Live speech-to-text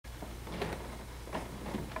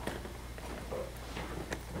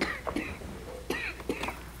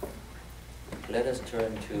Let us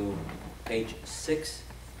turn to page 6,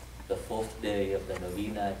 the fourth day of the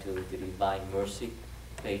novena to the Divine Mercy,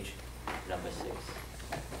 page number 6.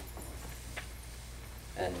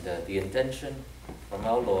 And the intention from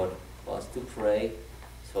our Lord was to pray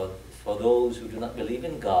for those who do not believe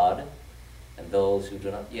in God and those who do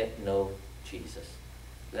not yet know Jesus.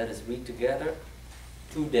 Let us read together.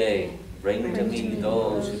 Today, bring to me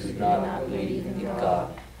those who do not believe in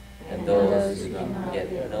God and those who do not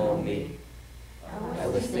yet know me. I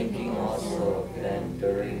was thinking also of them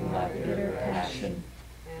during my bitter passion,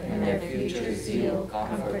 and their future zeal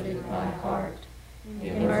comforted my heart.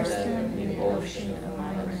 Immerse them in the ocean of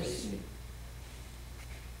my mercy.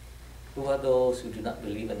 Who are those who do not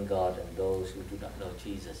believe in God and those who do not know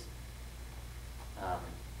Jesus?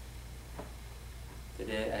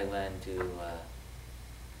 Today I went to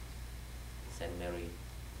seminary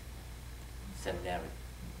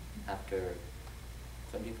after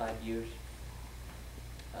 25 years.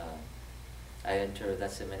 I entered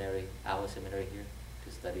that seminary, our seminary here,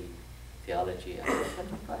 to study theology after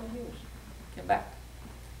 25 years. Came back.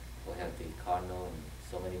 We have the cardinal and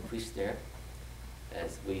so many priests there.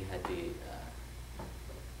 As we had the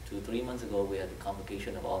 2-3 months ago, we had the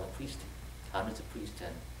convocation of all the priests, hundreds of priests,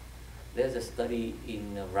 and there's a study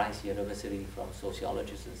in Rice University from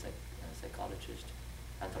sociologists and psychologists,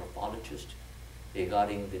 anthropologists,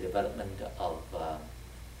 regarding the development of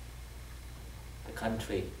the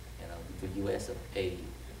country, the US of A,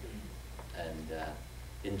 and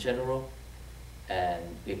in general,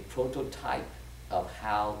 and the prototype of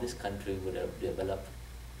how this country would have developed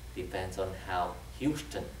depends on how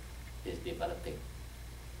Houston is developing.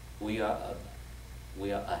 We are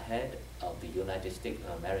ahead of the United States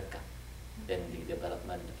of America in the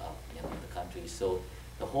development of the country. So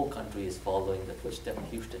the whole country is following the footsteps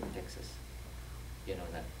of Houston, Texas. You know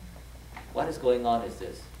that. What is going on is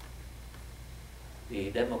this: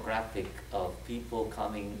 the demographic of people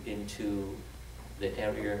coming into the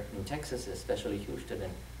area in Texas, especially Houston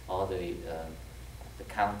and all the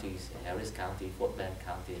counties, Harris County, Fort Bend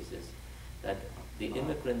County, is that the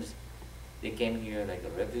immigrants, they came here like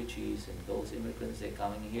the refugees, and those immigrants, they're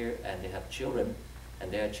coming here and they have children,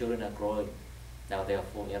 and their children are growing. Now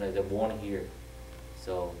they're born here.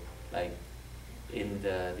 So like in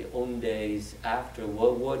the old days after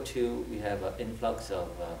World War II, we have an influx of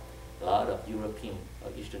a lot of European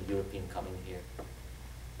or Eastern European coming here.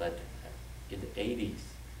 But in the 80s,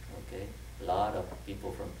 okay, a lot of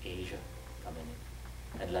people from Asia coming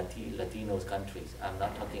in. And Latinos countries. I'm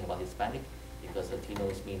not talking about Hispanic, because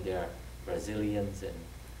Latinos mean they're Brazilians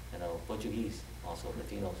and Portuguese, also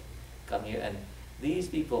Latinos come here. And these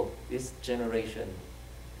people, this generation,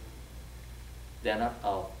 they're not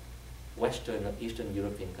of Western or Eastern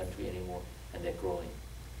European country anymore, and they're growing.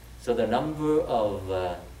 So the number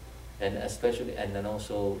of and especially, and then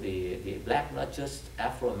also the black, not just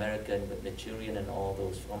Afro-American, but Nigerian and all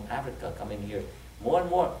those from Africa coming here more and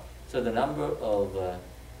more. So the number of,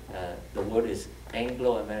 the word is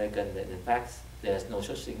Anglo-American. In fact, there's no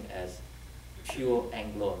such thing as pure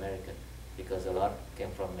Anglo-American, because a lot came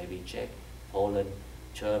from maybe Czech, Poland,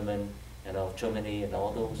 Germany, and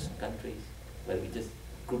all those countries. But we just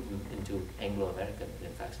group them into Anglo-American.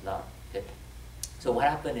 In fact, it's not. Okay? So what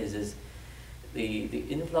happened is the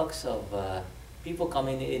influx of people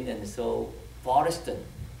coming in, and so Forreston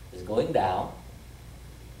is going down.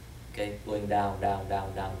 Okay, going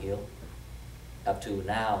downhill, up to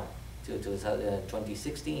now, to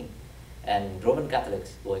 2016, and Roman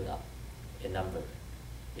Catholics going up in number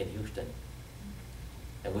in Houston.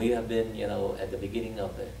 And we have been, at the beginning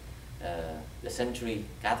of the century,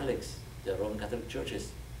 Catholics, the Roman Catholic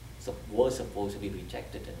churches, were supposed to be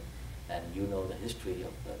rejected, and you know the history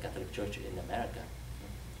of the Catholic Church in America.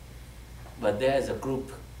 But there's a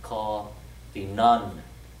group called the None,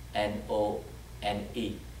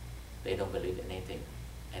 N-O-N-E. They don't believe in anything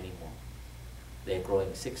anymore. They're growing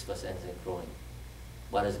 6%, they're growing.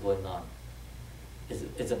 What is going on?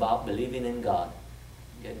 It's about believing in God,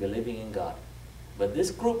 believing in God. But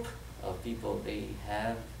this group of people, they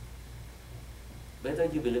have, whether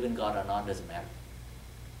you believe in God or not doesn't matter.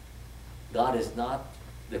 God is not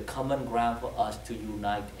the common ground for us to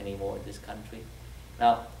unite anymore in this country.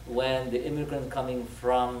 Now, when the immigrants coming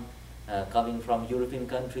from European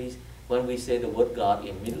countries, when we say the word God,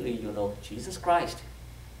 immediately you know Jesus Christ.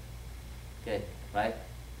 Okay, right?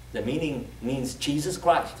 The meaning means Jesus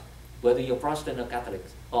Christ, whether you're Protestant or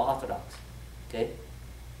Catholics or Orthodox. Okay?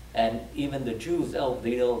 And even the Jews, they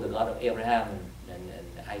know the God of Abraham and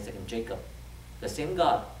Isaac and Jacob. The same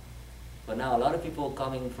God. But now a lot of people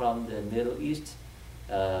coming from the Middle East,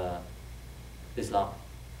 Islam,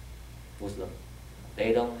 Muslim,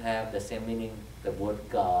 They don't have the same meaning, the word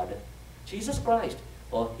God, Jesus Christ,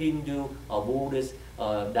 or Hindu, or Buddhist,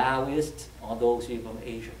 or Taoist, or those people from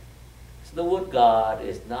Asia. So the word God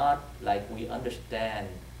is not like we understanding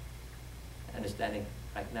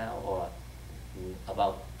right now, or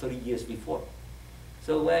about 30 years before.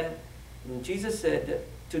 So when Jesus said,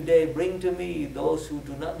 today bring to me those who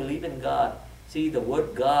do not believe in God, see, the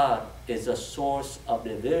word God is a source of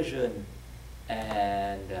division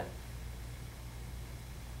and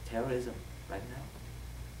terrorism right now.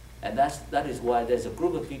 And that is why there's a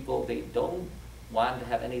group of people, they don't want to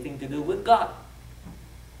have anything to do with God.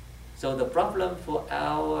 So the problem for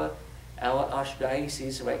our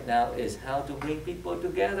archdiocese right now is how to bring people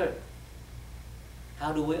together.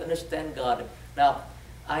 How do we understand God? Now,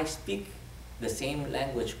 I speak the same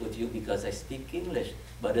language with you because I speak English,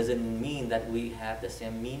 but doesn't mean that we have the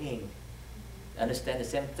same meaning, understand the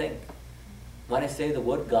same thing. When I say the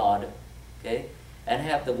word God, okay, and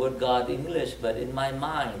have the word God in English, but in my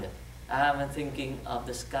mind, I'm thinking of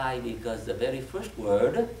the sky, because the very first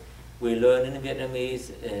word we learn in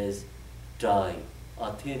Vietnamese is trời,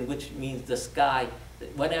 or thiên, which means the sky.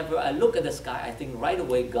 Whenever I look at the sky, I think right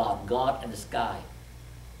away God, God and the sky.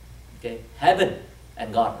 Okay, heaven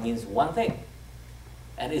and God means one thing.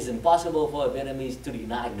 And it's impossible for a Vietnamese to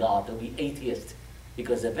deny God, to be atheist,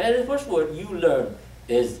 because the very first word you learn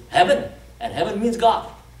is heaven, and heaven means God.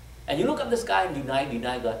 And you look at the sky and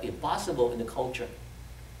deny God. Impossible in the culture.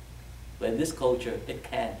 But in this culture, it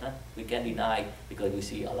can. We can deny, because we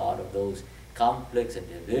see a lot of those conflicts and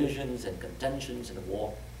divisions and contentions and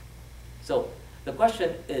war. So the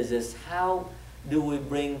question is how do we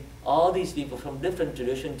bring all these people from different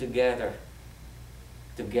traditions together?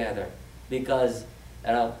 Because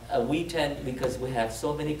because we have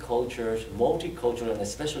so many cultures, multicultural, and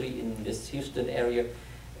especially in this Houston area,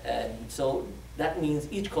 and so that means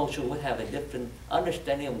each culture will have a different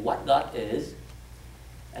understanding of what God is,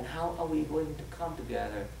 and how are we going to come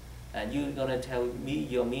together? And you're going to tell me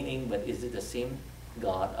your meaning, but is it the same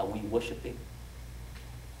God? Are we worshiping?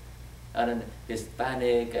 And then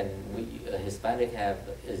Hispanic Hispanic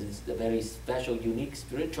is the very special, unique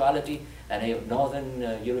spirituality, and they have Northern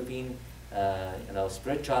European,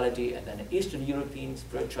 spirituality, and then Eastern European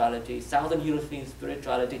spirituality, Southern European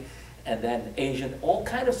spirituality, and then Asian, all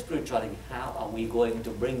kind of spirituality. How are we going to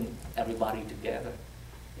bring everybody together?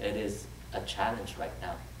 It is a challenge right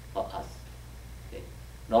now for us. Okay?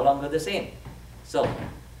 No longer the same. So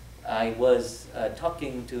I was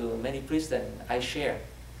talking to many priests, and I share.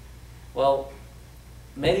 Well,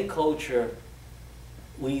 many culture,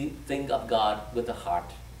 we think of God with the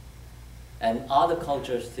heart, and other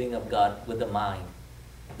cultures think of God with the mind,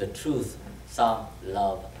 the truth. Some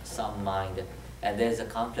love, some mind, and there's a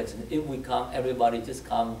conflict. And if we come, everybody just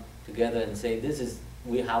come together and say, this is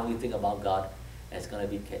how we think about God, and it's going to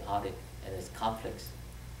be chaotic, and it's conflicts.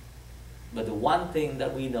 But the one thing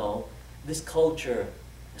that we know, this culture,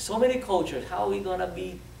 so many cultures, how are we going to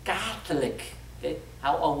be Catholic? Okay?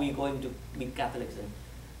 How are we going to be Catholics? And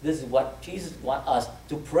this is what Jesus wants us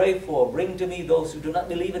to pray for. Bring to me those who do not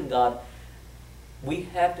believe in God. We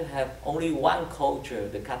have to have only one culture.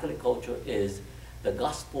 The Catholic culture is the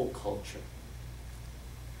gospel culture.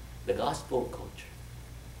 The gospel culture.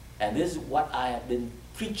 And this is what I have been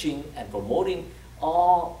preaching and promoting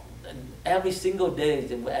every single day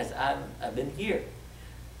as I've been here.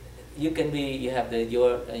 You can be, you have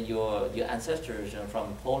your ancestors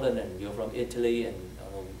from Poland, and you're from Italy, and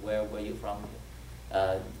where were you from?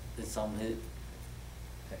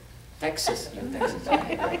 Texas.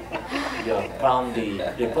 You're from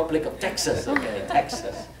the Republic of Texas. Okay,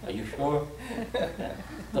 Texas. Are you sure?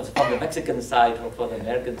 From the Mexican side or from the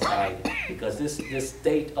American side? Because this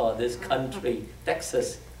state or this country,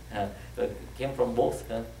 Texas, came from both.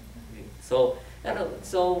 So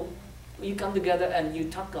you come together and you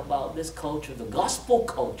talk about this culture, the gospel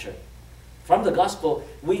culture. From the gospel,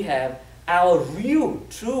 we have our real,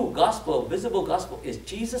 true gospel, visible gospel is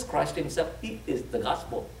Jesus Christ himself. He is the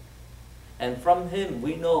gospel. And from him,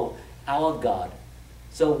 we know our God.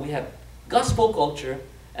 So we have gospel culture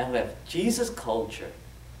and we have Jesus culture.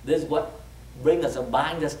 This is what brings us and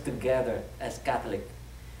binds us together as Catholic.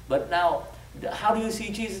 But now, how do you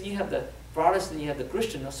see Jesus? You have the Protestant, you have the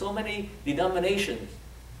Christian, so many denominations.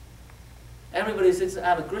 Everybody says,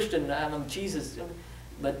 I'm a Christian, I'm a Jesus.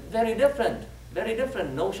 But very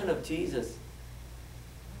different notion of Jesus,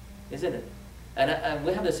 isn't it? And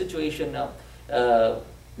we have the situation now.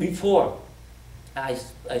 Before, I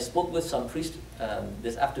spoke with some priests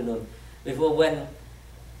this afternoon. Before,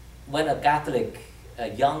 when a Catholic, a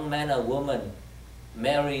young man or woman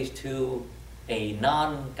marries to a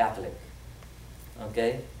non-Catholic,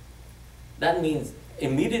 okay, That means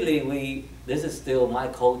immediately this is still my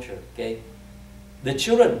culture, okay? The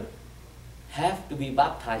children have to be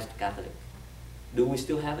baptized Catholic. Do we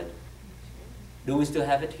still have it? Do we still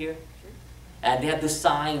have it here? And they have to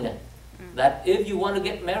sign that if you want to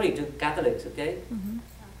get married to Catholics, okay?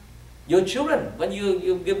 Your children, when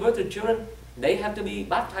you give birth to children, they have to be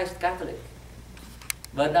baptized Catholic.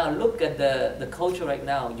 But now look at the culture right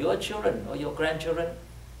now. Your children or your grandchildren,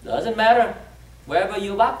 doesn't matter wherever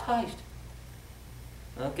you're baptized.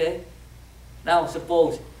 Okay? Now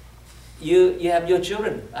suppose you have your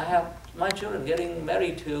children. I have my children getting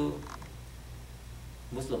married to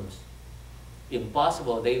Muslims.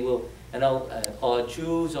 Impossible. They will, or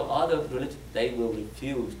Jews or other religions, they will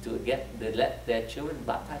refuse to let their children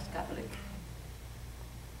baptized Catholic.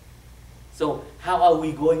 So how are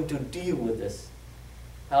we going to deal with this?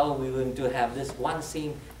 How are we going to have this one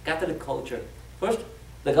same Catholic culture? First,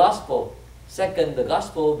 the gospel. Second, the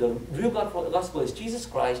gospel, the real gospel is Jesus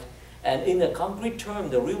Christ. And in a concrete term,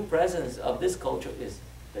 the real presence of this culture is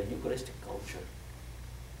the Eucharistic culture.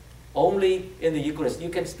 Only in the Eucharist. You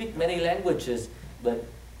can speak many languages, but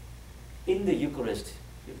in the Eucharist,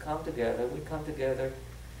 you come together, we come together.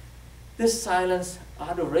 This silence,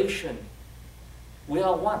 adoration, we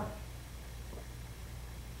are one.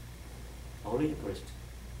 Holy Eucharist.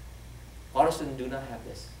 Protestants do not have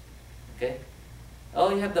this. Okay? Oh,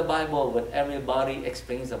 you have the Bible, but everybody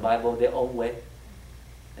explains the Bible their own way.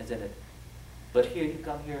 Isn't it? But here, you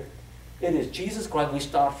come here. It is Jesus Christ. We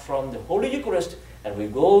start from the Holy Eucharist and we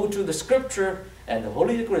go to the Scripture and the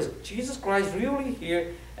Holy Eucharist. Jesus Christ really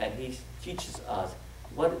here, and He teaches us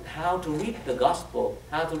how to read the Gospel,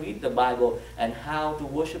 how to read the Bible, and how to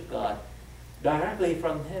worship God directly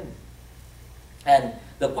from Him. And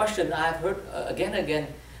the question I've heard again and again,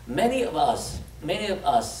 many of us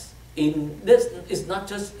in this is not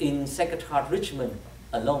just in Sacred Heart Richmond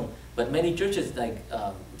alone, but many churches, like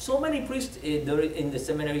so many priests in the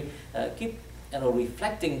seminary keep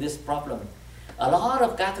reflecting this problem. A lot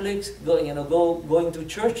of Catholics going to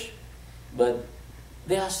church, but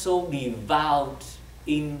they are so devout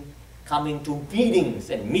in coming to meetings.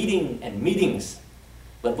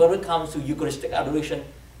 But when it comes to Eucharistic adoration,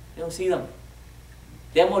 you don't see them.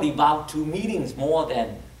 They're more devout to meetings more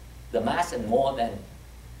than the Mass and more than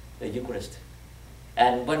the Eucharist.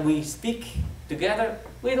 And when we speak together,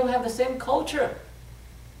 we don't have the same culture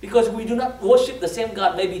because we do not worship the same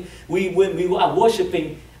God. Maybe we are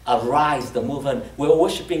worshiping Arise, the movement. We're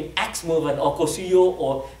worshiping Acts movement or Kosio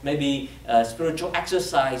or maybe spiritual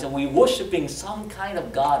exercise, and we're worshiping some kind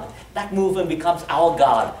of God. That movement becomes our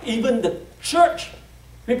God. Even the church,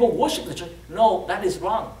 people worship the church. No, that is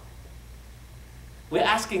wrong. We're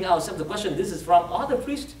asking ourselves the question, this is from other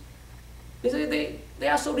priests. They say they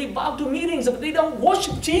are so devout to meetings, but they don't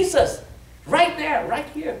worship Jesus. Right there, right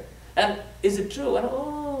here. And is it true? And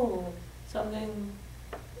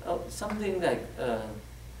something like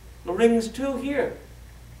rings true here.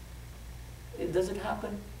 Does it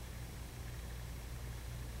happen?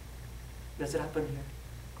 Does it happen here?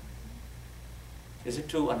 Is it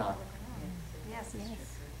true or not? Yes.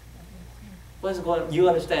 What's going on? You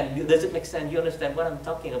understand? Does it make sense? You understand what I'm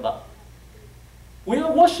talking about? We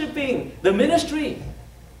are worshiping the ministry.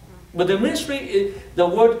 But the ministry, the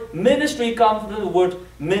word ministry comes from the word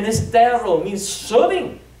ministerial, means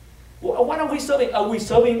serving. What are we serving? Are we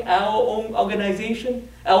serving our own organization,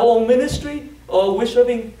 our own ministry, or are we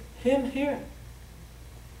serving Him here?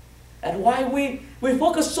 And why we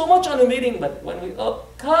focus so much on the meeting, but when we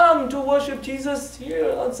come to worship Jesus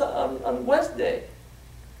here on Wednesday,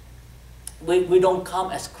 we don't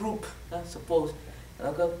come as group. Suppose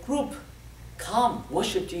a group come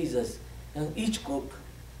worship Jesus, and each group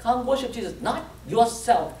come worship Jesus, not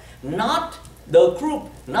yourself, not the group,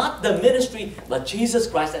 not the ministry, but Jesus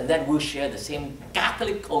Christ, and then we'll share the same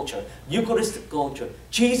Catholic culture, Eucharistic culture,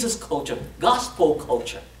 Jesus culture, gospel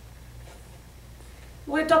culture.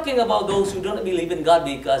 We're talking about those who don't believe in God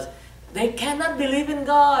because they cannot believe in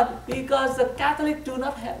God because the Catholics do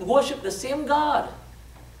not worship the same God,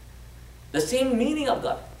 the same meaning of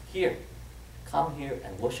God. Here, come here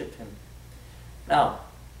and worship Him. Now,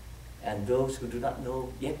 and those who do not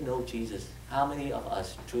yet know Jesus, how many of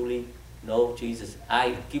us truly know Jesus?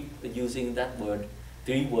 I keep using that word,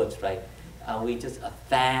 3 words, right? Are we just a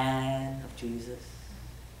fan of Jesus?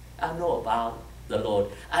 I know about the Lord.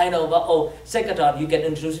 I know about, Sacred Heart, you can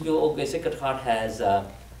introduce people, okay, Sacred Heart has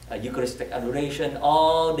a Eucharistic adoration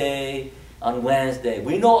all day on Wednesday.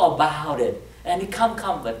 We know about it. And it come,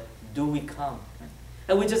 but do we come?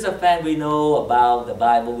 And we're just a fan, we know about the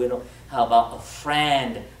Bible, we know. How about a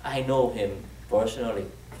friend? I know him personally,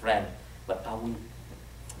 friend. But are we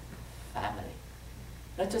family?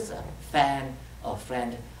 Not just a fan or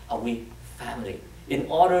friend, are we family? In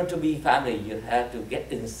order to be family, you have to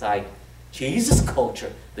get inside Jesus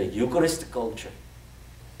culture, the Eucharistic culture.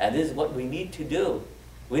 And this is what we need to do.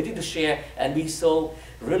 We need to share and be so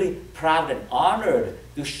really proud and honored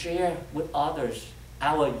to share with others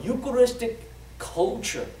our Eucharistic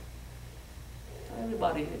culture.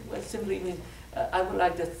 Everybody, it simply means I would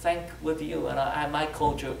like to thank with you, and my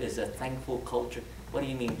culture is a thankful culture. What do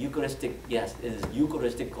you mean? Eucharistic? Yes, it is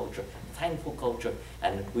Eucharistic culture, thankful culture,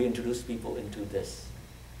 and we introduce people into this.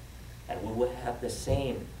 And we will have the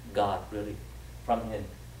same God, really, from Him.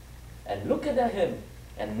 And looking at Him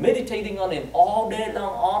and meditating on Him all day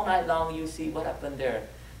long, all night long, you see what happened there.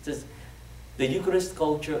 It says, the Eucharist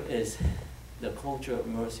culture is the culture of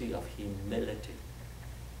mercy, of humility.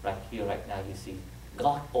 Right here, right now, you see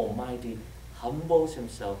God Almighty humbles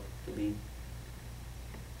Himself to be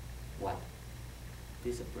what? A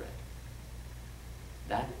piece of bread.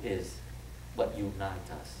 That is what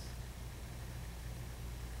unites us.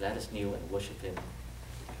 Let us kneel and worship Him